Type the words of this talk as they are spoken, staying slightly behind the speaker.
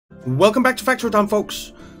Welcome back to Factory Town,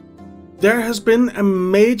 folks. There has been a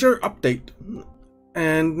major update,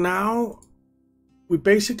 and now we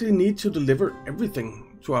basically need to deliver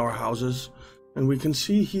everything to our houses. And we can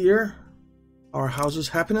see here our house's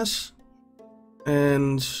happiness,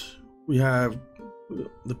 and we have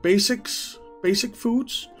the basic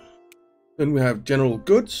foods. Then we have general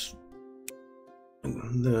goods,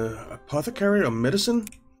 and the apothecary or medicine.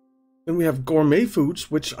 Then we have gourmet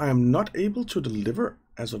foods, which I am not able to deliver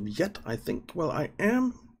as of yet, I think. Well, I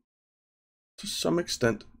am to some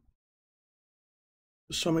extent.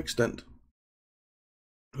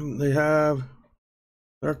 There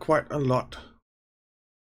are quite a lot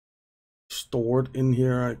stored in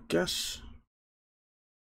here, I guess.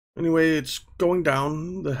 Anyway, it's going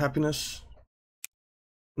down, the happiness.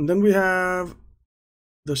 And then we have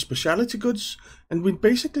the specialty goods, and we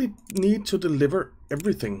basically need to deliver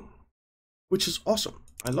everything, which is awesome.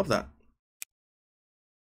 I love that.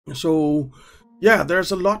 So, yeah,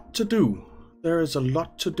 there's a lot to do. There is a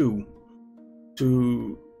lot to do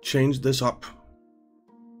to change this up.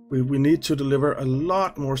 We need to deliver a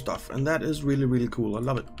lot more stuff, and that is really, really cool. I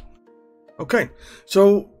love it. Okay,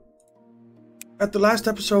 so at the last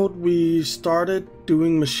episode, we started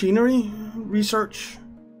doing machinery research.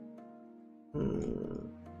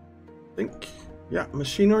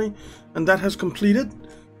 Machinery, and that has completed.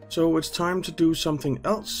 So it's time to do something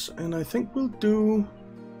else, and I think we'll do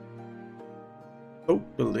boat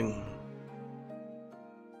building.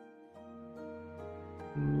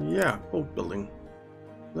 Yeah, boat building.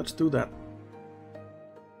 Let's do that.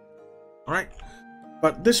 Alright,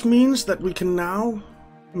 but this means that we can now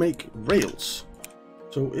make rails.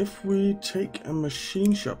 So if we take a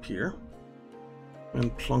machine shop here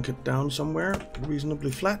and plunk it down somewhere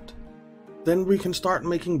reasonably flat, then we can start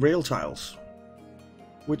making rail tiles,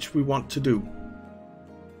 which we want to do.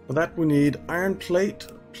 For that we need iron plate,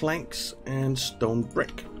 planks, and stone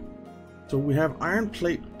brick. So we have iron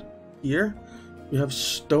plate here, we have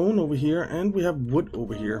stone over here, and we have wood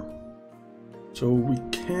over here. So we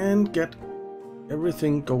can get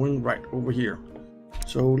everything going right over here.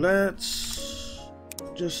 So let's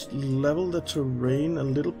just level the terrain a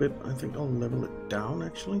little bit. I think I'll level it down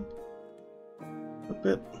actually a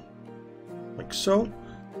bit, like so.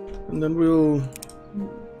 And then we'll,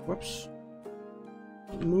 whoops,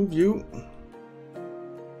 move you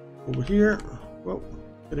over here. Whoa,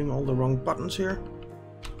 hitting all the wrong buttons here.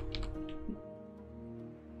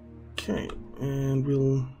 Okay, and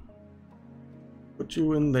we'll put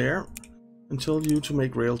you in there and tell you to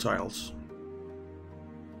make rail tiles.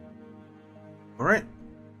 Alright,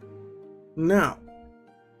 now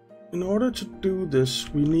in order to do this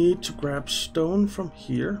we need to grab stone from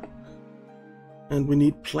here, and we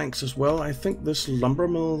need planks as well. I think this lumber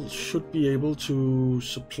mill should be able to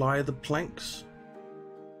supply the planks,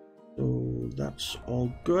 so that's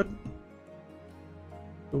all good.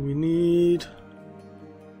 So we need,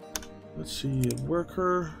 let's see, a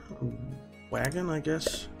worker, a wagon I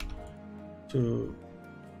guess, to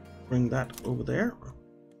bring that over there.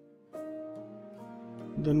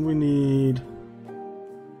 Then we need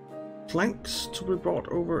planks to be brought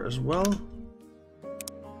over as well.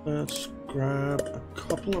 Let's grab a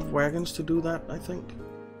couple of wagons to do that, I think.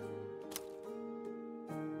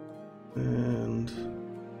 And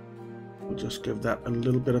we'll just give that a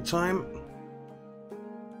little bit of time.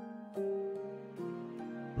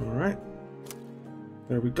 Alright,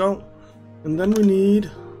 there we go. And then we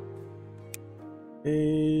need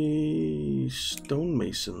a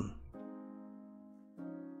stonemason,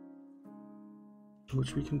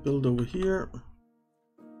 which we can build over here.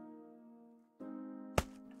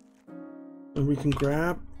 And we can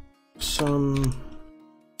grab some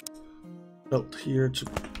belt here to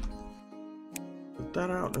put that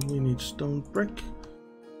out, and we need stone brick.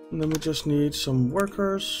 And then we just need some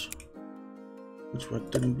workers, which I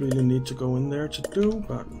didn't really need to go in there to do,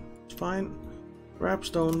 but it's fine. Grab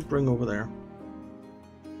stone, bring over there.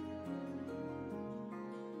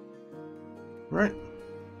 Right.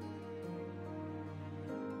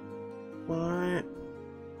 Why?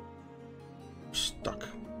 Stuck.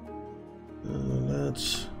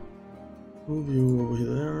 Let's move you over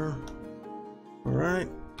there. Alright,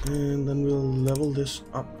 and then we'll level this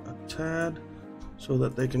up a tad so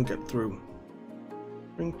that they can get through.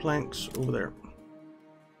 Bring planks over there.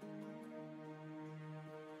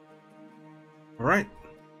 Alright.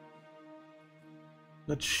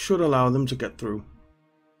 That should allow them to get through.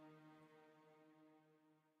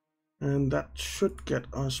 And that should get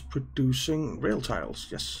us producing rail tiles,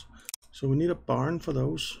 yes. So we need a barn for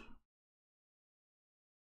those.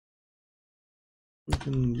 We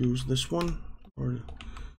can use this one, or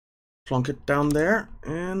plonk it down there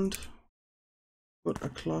and put a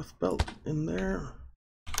cloth belt in there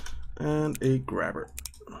and a grabber.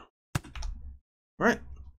 Right,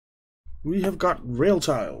 we have got rail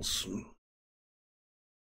tiles. I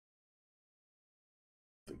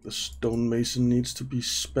think the stonemason needs to be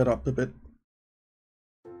sped up a bit.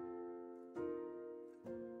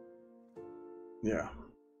 Yeah,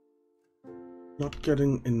 not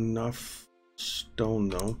getting enough stone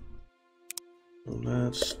though. So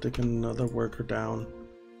let's stick another worker down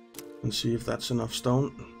and see if that's enough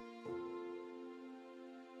stone.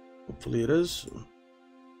 Hopefully it is.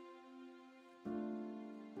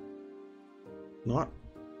 Not.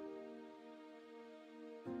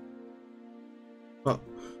 Well,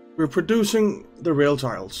 we're producing the rail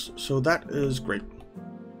tiles, so that is great.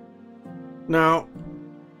 Now,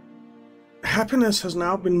 happiness has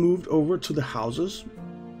now been moved over to the houses,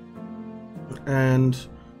 and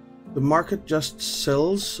the market just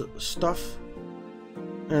sells stuff,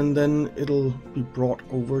 and then it'll be brought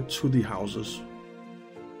over to the houses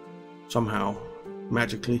somehow,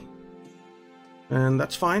 magically, and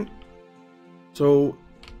that's fine. So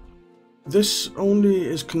this only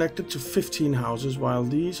is connected to 15 houses, while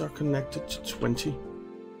these are connected to 20,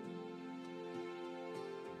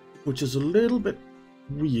 which is a little bit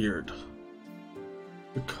weird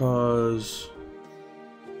because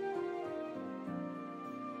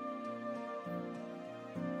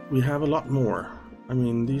we have a lot more. I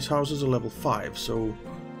mean, these houses are level 5, so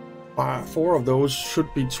 4 of those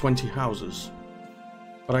should be 20 houses.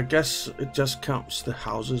 But I guess it just counts the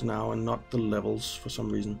houses now and not the levels for some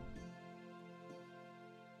reason.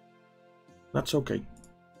 That's okay.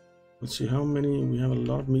 Let's see how many. We have a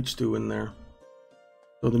lot of meat stew in there.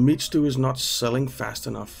 So the meat stew is not selling fast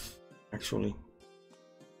enough, actually.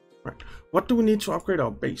 Right. What do we need to upgrade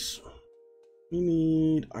our base? We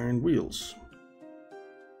need iron wheels.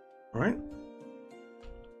 Alright.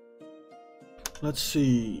 Let's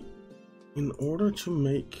see. In order to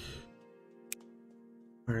make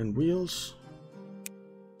iron wheels,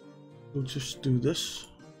 we'll just do this,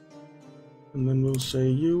 and then we'll say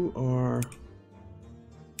you are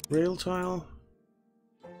rail tile,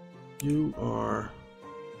 you are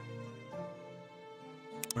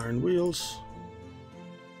iron wheels.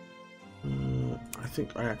 I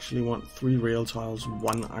think I actually want 3 rail tiles,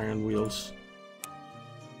 1 iron wheels,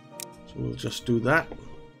 so we'll just do that.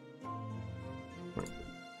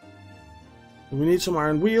 We need some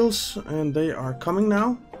iron wheels, and they are coming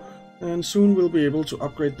now, and soon we'll be able to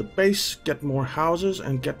upgrade the base, get more houses,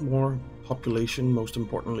 and get more population, most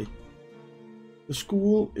importantly. The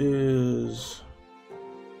school is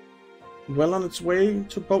well on its way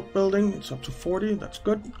to boat building. It's up to 40, that's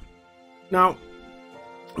good. Now,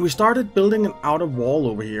 we started building an outer wall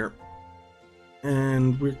over here,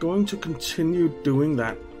 and we're going to continue doing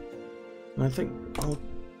that. And I think I'll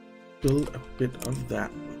build a bit of that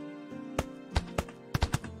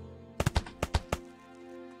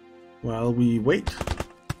while we wait.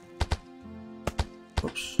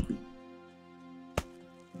 Oops.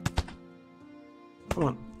 Come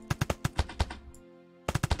on.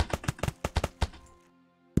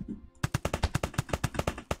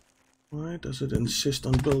 Why does it insist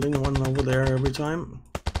on building one over there every time?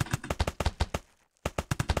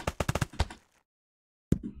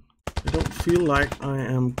 I don't feel like I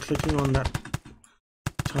am clicking on that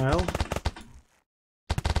tile.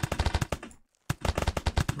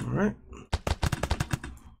 Alright.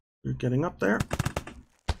 You're getting up there.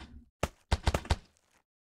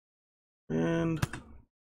 And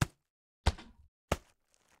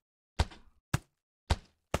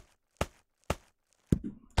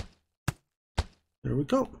there we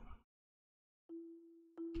go.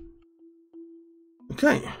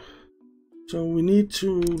 Okay. So we need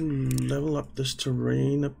to level up this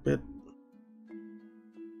terrain a bit.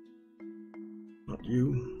 Not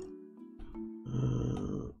you.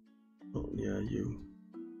 Oh yeah, you.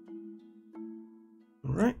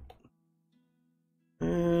 Alright.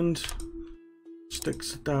 And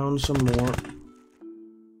sticks down some more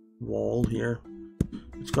wall here.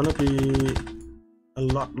 It's gonna be a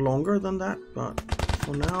lot longer than that, but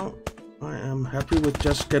for now I am happy with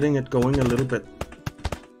just getting it going a little bit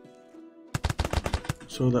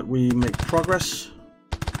so that we make progress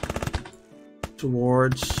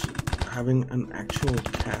towards having an actual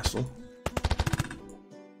castle,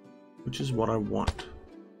 which is what I want.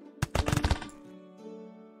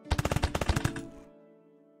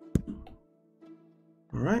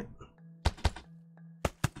 Alright.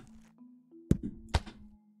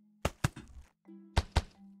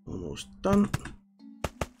 Almost done.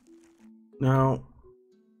 Now,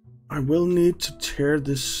 I will need to tear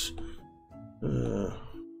this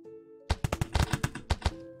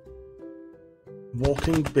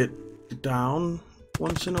walking bit down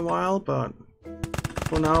once in a while, but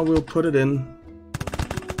for now we'll put it in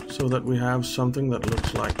so that we have something that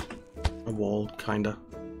looks like a wall, kinda.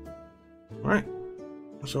 Alright,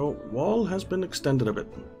 so wall has been extended a bit,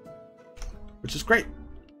 which is great.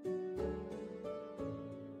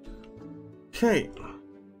 Okay,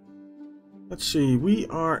 let's see, we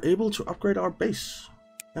are able to upgrade our base.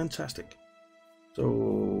 Fantastic.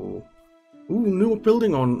 So, new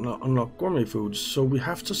building on unlock gourmet foods. So we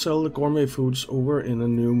have to sell the gourmet foods over in a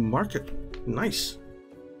new market. Nice.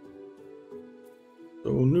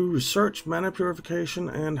 So new research, mana purification,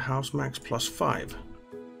 and house max +5.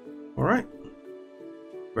 Alright.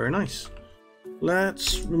 Very nice.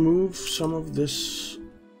 Let's remove some of this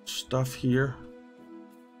stuff here.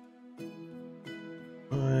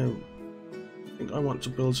 I think I want to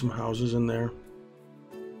build some houses in there.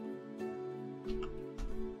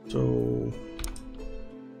 So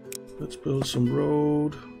let's build some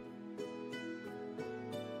road.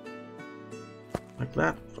 Like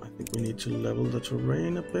that. I think we need to level the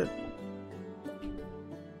terrain a bit.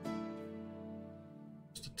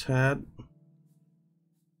 Just a tad.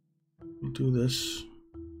 We'll do this.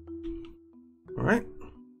 Alright.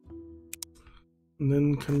 And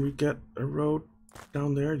then can we get a road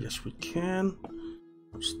down there? Yes, we can.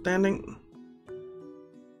 Outstanding.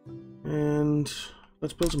 And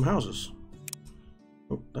let's build some houses.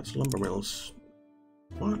 Oh, that's lumber mills.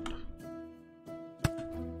 What?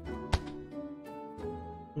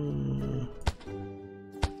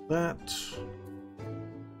 That.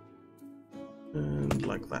 And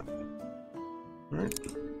like that. Alright.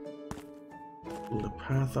 Build a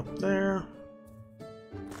path up there.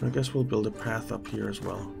 I guess we'll build a path up here as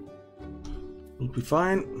well. We'll be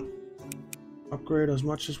fine. Upgrade as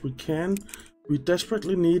much as we can. We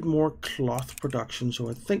desperately need more cloth production, so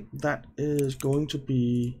I think that is going to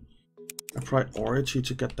be a priority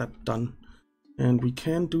to get that done. And we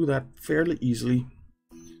can do that fairly easily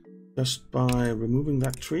just by removing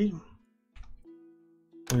that tree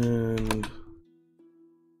and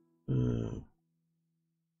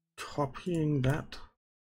copying that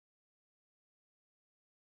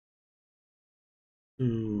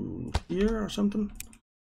to here or something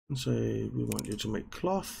and say we want you to make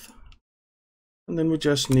cloth. And then we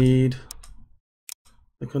just need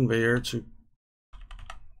the conveyor to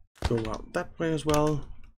go out that way as well.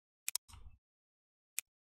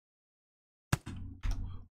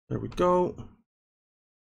 There we go.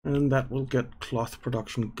 And that will get cloth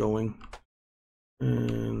production going.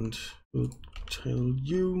 And we'll tell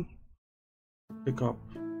you pick up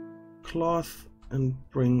cloth and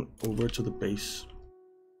bring over to the base.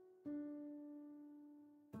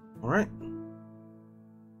 All right.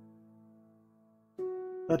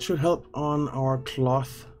 That should help on our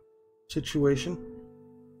cloth situation.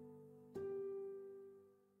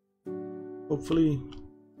 Hopefully,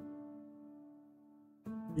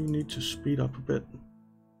 you need to speed up a bit.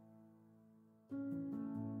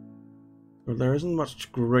 Well, there isn't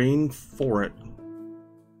much grain for it.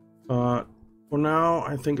 But for now,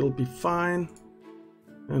 I think it'll be fine.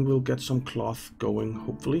 And we'll get some cloth going,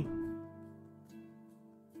 hopefully.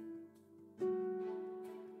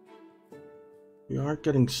 We are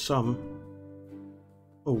getting some.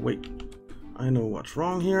 Oh wait, I know what's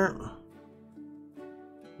wrong here.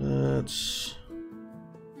 Let's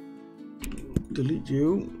delete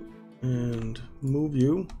you and move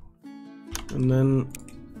you, and then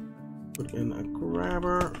put in a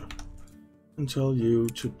grabber and tell you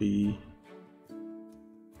to be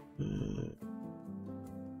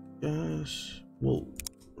yes, wool,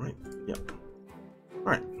 right? Yep. All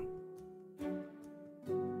right.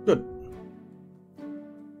 Good.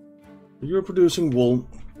 You're producing wool,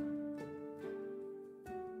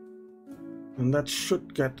 and that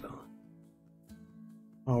should get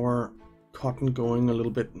our cotton going a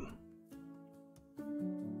little bit.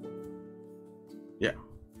 Yeah,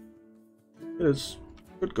 it is.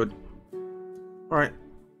 Good. All right.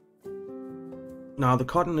 Now the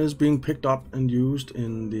cotton is being picked up and used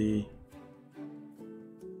in the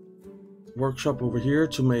workshop over here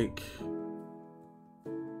to make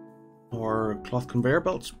our cloth conveyor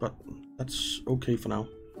belts, but that's okay for now.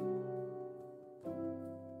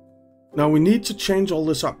 Now we need to change all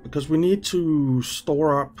this up because we need to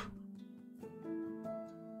store up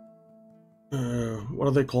what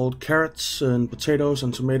are they called? Carrots and potatoes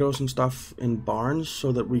and tomatoes and stuff in barns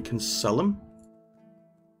so that we can sell them.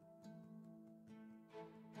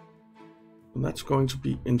 And that's going to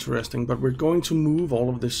be interesting, but we're going to move all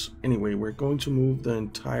of this anyway. We're going to move the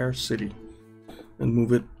entire city and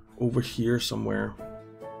move it over here somewhere.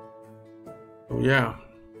 Oh yeah.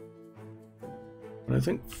 But I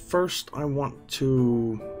think first I want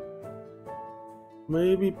to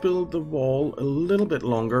maybe build the wall a little bit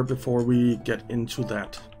longer before we get into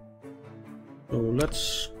that. So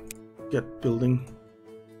let's get building.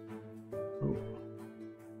 Oh,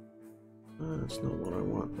 that's not what I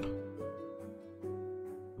want.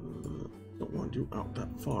 Don't want you out that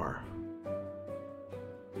far.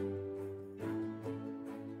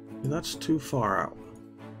 That's too far out.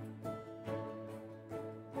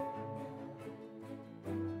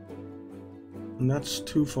 And that's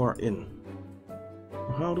too far in.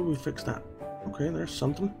 How do we fix that? Okay, there's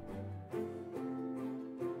something.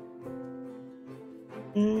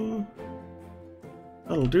 Okay.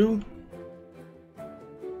 That'll do.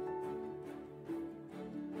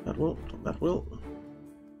 That will. That will.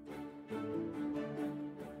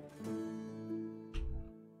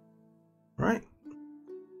 Right.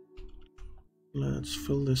 Let's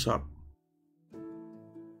fill this up.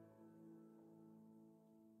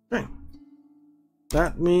 Okay.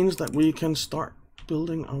 That means that we can start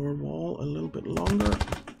building our wall a little bit longer.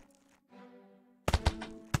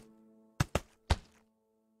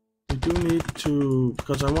 We do need to,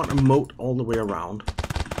 because I want a moat all the way around.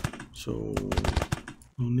 So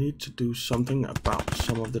we'll need to do something about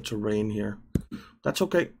some of the terrain here. That's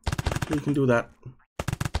okay. We can do that.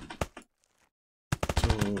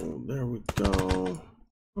 So there we go.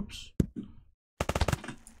 Oops.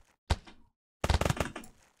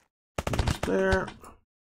 Almost there.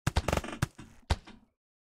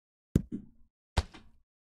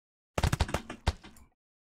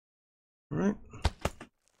 All right.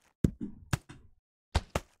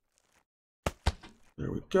 There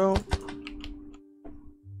we go.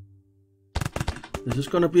 This is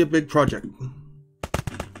going to be a big project.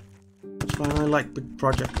 That's why I like big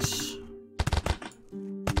projects.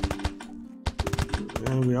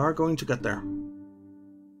 And we are going to get there.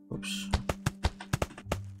 Oops.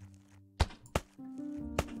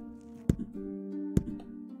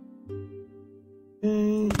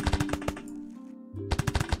 Okay.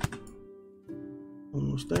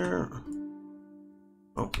 Almost there.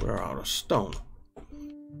 Oh, we're out of stone.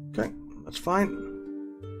 Okay, that's fine.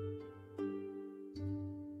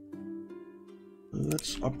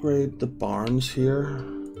 Let's upgrade the barns here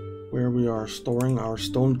where we are storing our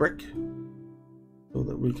stone brick so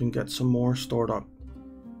that we can get some more stored up.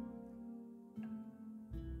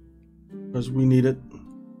 Because we need it.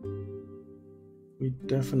 We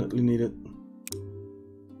definitely need it.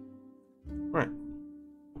 Right.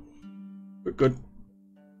 We're good.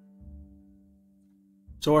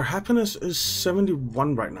 So our happiness is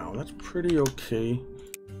 71 right now. That's pretty okay.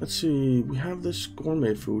 Let's see. We have this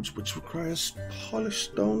gourmet foods, which requires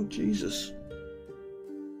polished stone. Jesus.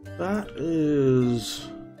 That is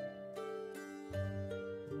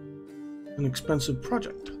an expensive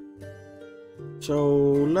project.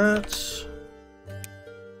 So let's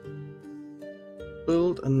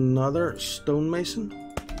build another stonemason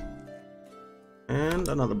and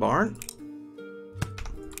another barn.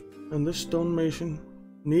 And this stonemason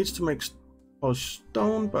needs to make polished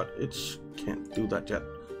stone, but it can't do that yet.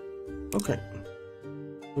 Okay.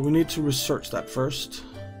 So we need to research that first.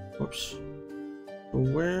 Whoops. So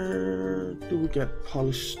where do we get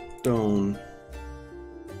polished stone?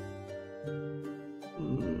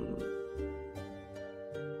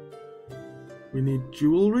 We need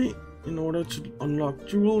jewelry. In order to unlock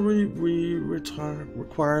jewelry, we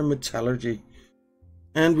require metallurgy.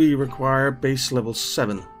 And we require base level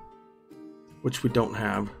 7. Which we don't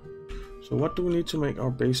have. So what do we need to make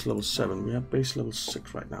our base level 7? We have base level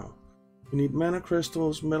 6 right now. We need mana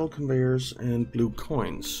crystals, metal conveyors, and blue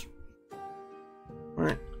coins.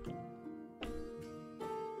 Alright.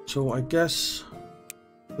 So I guess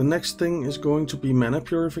the next thing is going to be mana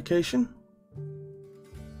purification.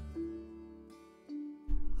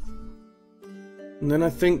 And then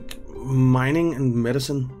I think mining and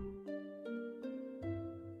medicine.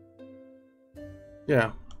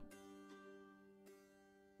 Yeah.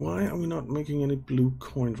 Why are we not making any blue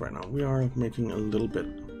coins right now? We are making a little bit.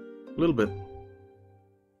 A little bit.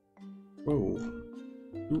 Whoa.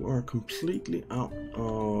 You are completely out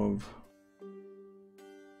of...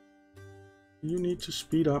 You need to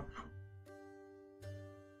speed up.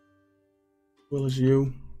 As well as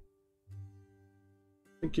you.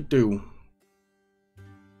 I think you do.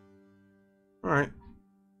 Alright.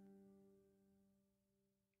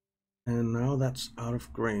 And now that's out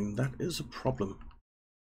of grain. That is a problem.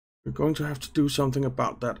 We're going to have to do something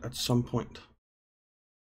about that at some point.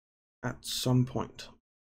 At some point.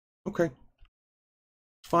 Okay.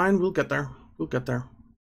 Fine, we'll get there. We'll get there.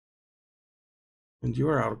 And you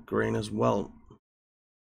are out of grain as well.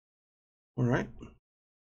 Alright.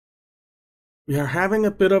 We are having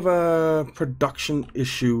a bit of a production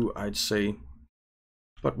issue, I'd say,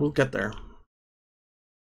 but we'll get there.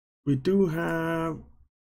 We do have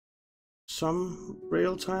some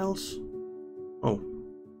rail tiles. Oh.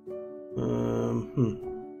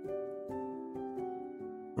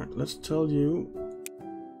 Right, let's tell you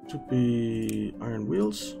to be iron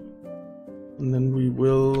wheels. And then we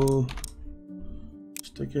will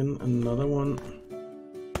stick in another one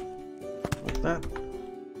like that.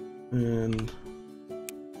 And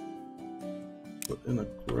put in a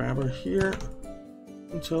grabber here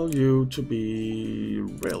and tell you to be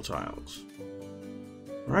rail tiles.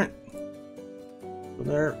 Alright. So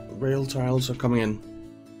there, rail tiles are coming in.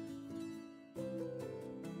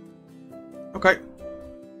 Okay.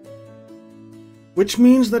 Which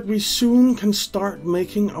means that we soon can start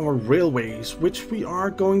making our railways, which we are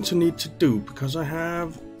going to need to do, because I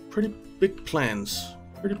have pretty big plans.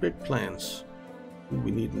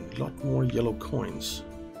 We need a lot more yellow coins.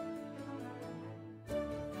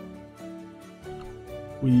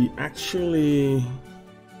 We actually...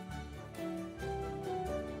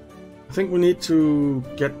 I think we need to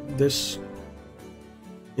get this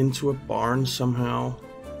into a barn somehow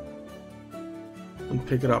and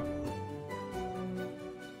pick it up.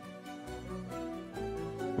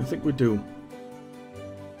 I think we do.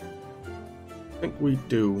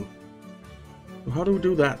 So how do we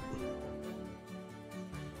do that?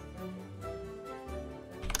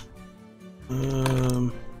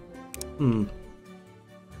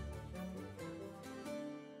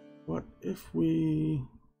 What if we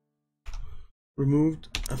removed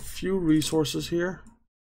a few resources here,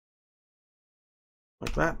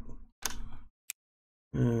 like that,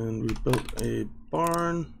 and we built a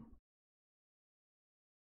barn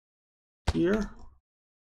here,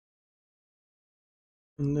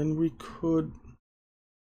 and then we could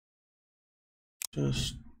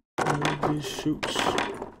just move these chutes.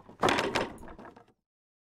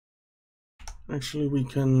 Actually, we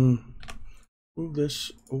can move this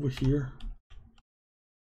over here,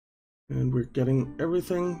 and we're getting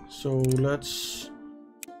everything. So let's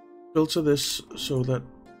filter this so that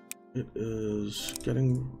it is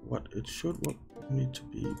getting what it should. What need to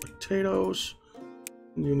be potatoes,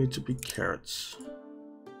 and you need to be carrots,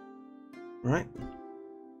 right?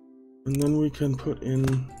 And then we can put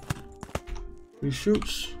in these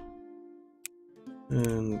chutes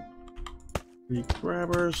and the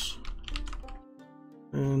grabbers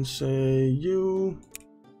and say you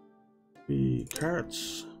be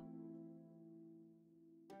carrots,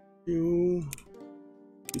 you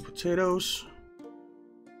be potatoes,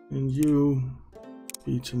 and you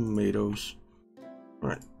be tomatoes.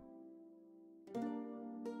 Right.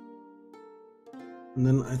 And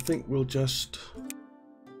then I think we'll just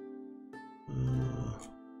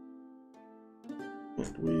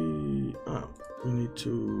we need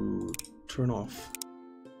to turn off.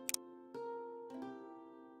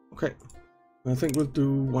 Okay, I think we'll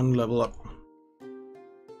do one level up.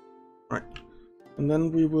 Right, and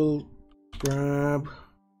then we will grab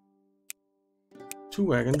 2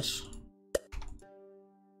 wagons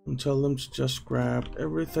and tell them to just grab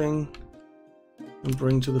everything and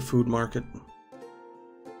bring to the food market.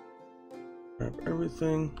 Grab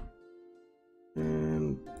everything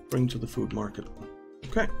and bring to the food market.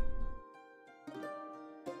 Okay.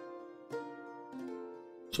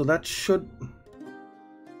 So that should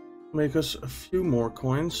make us a few more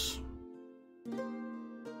coins.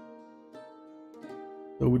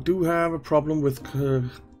 So we do have a problem with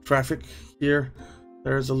traffic here.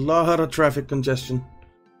 There's a lot of traffic congestion.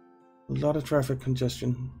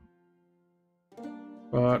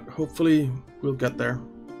 But hopefully we'll get there.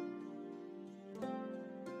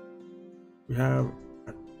 We have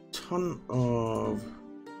a ton of...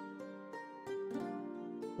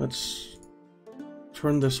 Let's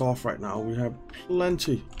turn this off right now. We have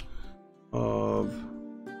plenty of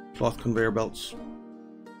cloth conveyor belts.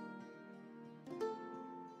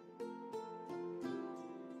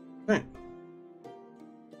 Okay.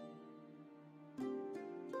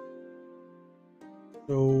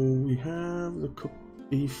 So we have the cooked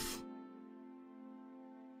beef.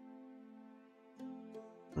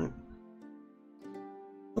 Right.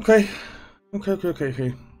 Okay.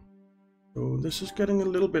 So this is getting a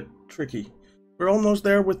little bit tricky. We're almost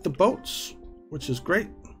there with the boats, which is great.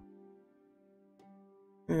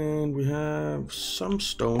 And we have some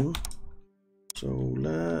stone. So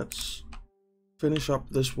let's finish up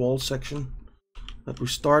this wall section that we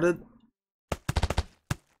started.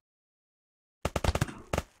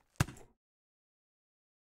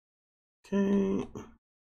 Okay.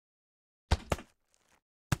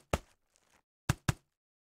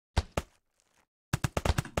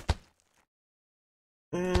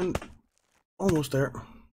 almost there.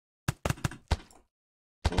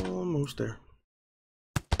 Almost there.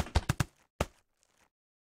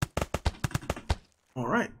 All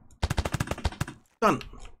right. Done.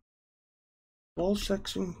 Wall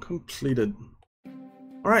section completed.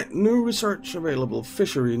 Alright, new research available.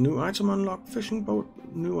 Fishery, new item unlocked. Fishing boat,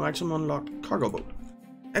 new item unlocked. Cargo boat.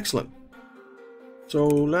 Excellent. So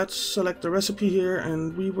let's select the recipe here,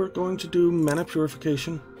 and we were going to do mana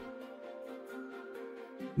purification.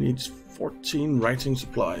 Needs 14 writing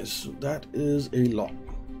supplies. That is a lot.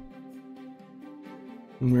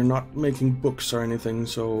 And we're not making books or anything,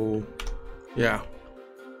 so yeah.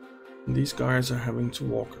 These guys are having to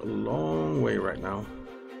walk a long way right now.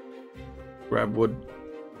 Grab wood.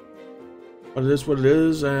 But it is what it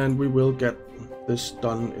is, and we will get this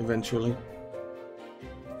done eventually.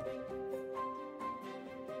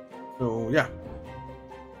 So yeah.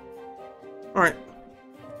 Alright.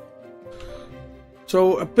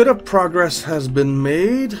 So a bit of progress has been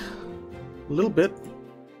made. A little bit.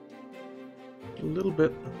 A little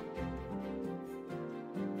bit.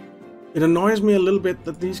 It annoys me a little bit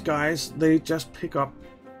that these guys, they just pick up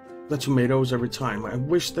the tomatoes every time. I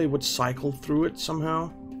wish they would cycle through it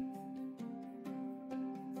somehow.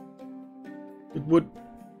 It would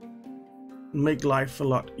make life a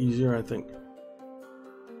lot easier, I think.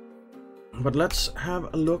 But let's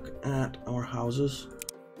have a look at our houses.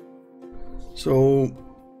 So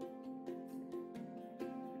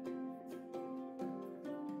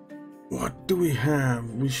what do we have?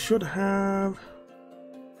 We should have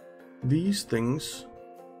these things.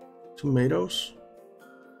 Tomatoes.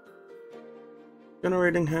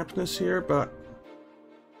 Generating happiness here, but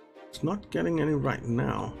it's not getting any right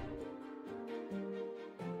now.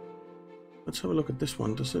 Let's have a look at this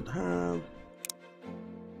one. Does it have...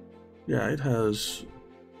 Yeah, it has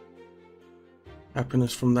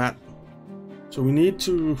happiness from that. So we need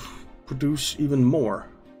to produce even more.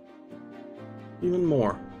 Even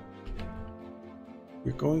more.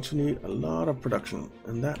 We're going to need a lot of production,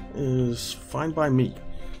 and that is fine by me.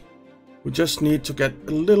 We just need to get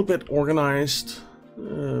a little bit organized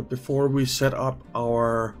before we set up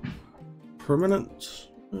our permanent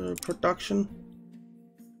production,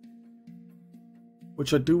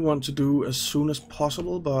 which I do want to do as soon as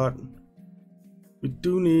possible, but we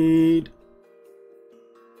do need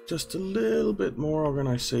just a little bit more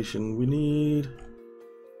organization. We need...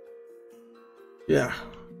 Yeah.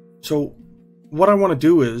 So what I want to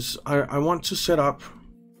do is I want to set up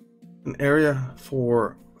an area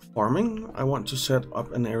for farming. I want to set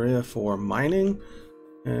up an area for mining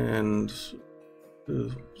and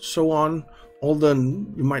so on. All the,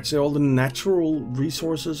 you might say, all the natural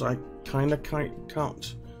resources I kind of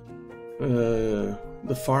count. The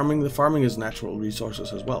farming is natural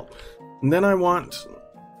resources as well. And then I want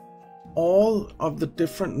all of the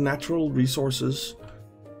different natural resources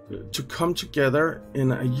to come together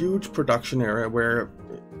in a huge production area where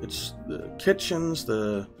it's the kitchens,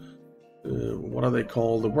 the what are they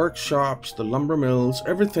called, the workshops, the lumber mills,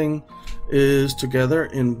 everything is together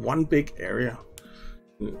in one big area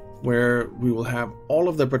where we will have all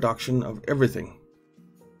of the production of everything.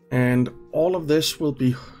 And all of this will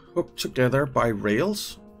be hooked together by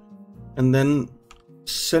rails and then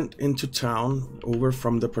sent into town over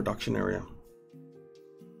from the production area.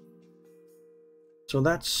 So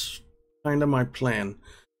that's kind of my plan.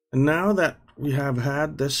 And now that we have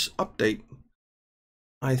had this update,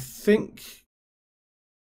 I think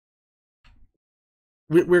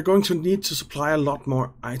we're going to need to supply a lot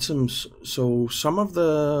more items. So some of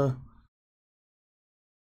the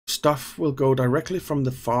stuff will go directly from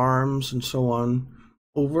the farms and so on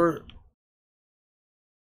over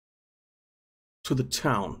to the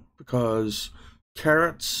town, because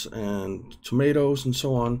carrots and tomatoes and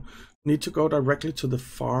so on need to go directly to the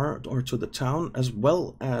farm or to the town, as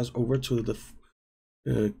well as over to the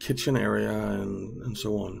kitchen area and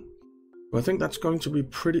so on. So I think that's going to be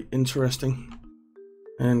pretty interesting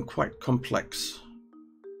and quite complex.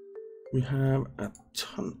 We have a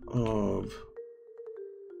ton of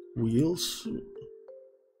wheels.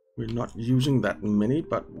 We're not using that many,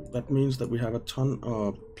 but that means that we have a ton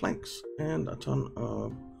of planks and a ton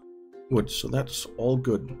of wood, so that's all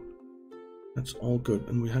good. That's all good.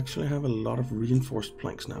 And we actually have a lot of reinforced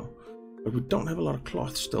planks now, but we don't have a lot of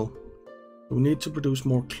cloth still. We need to produce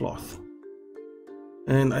more cloth.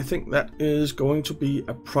 And I think that is going to be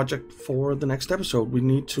a project for the next episode. We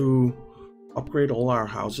need to upgrade all our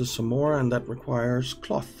houses some more, and that requires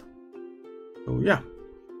cloth. So yeah.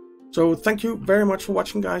 So thank you very much for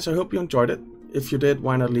watching, guys. I hope you enjoyed it. If you did,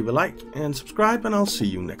 why not leave a like and subscribe, and I'll see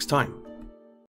you next time.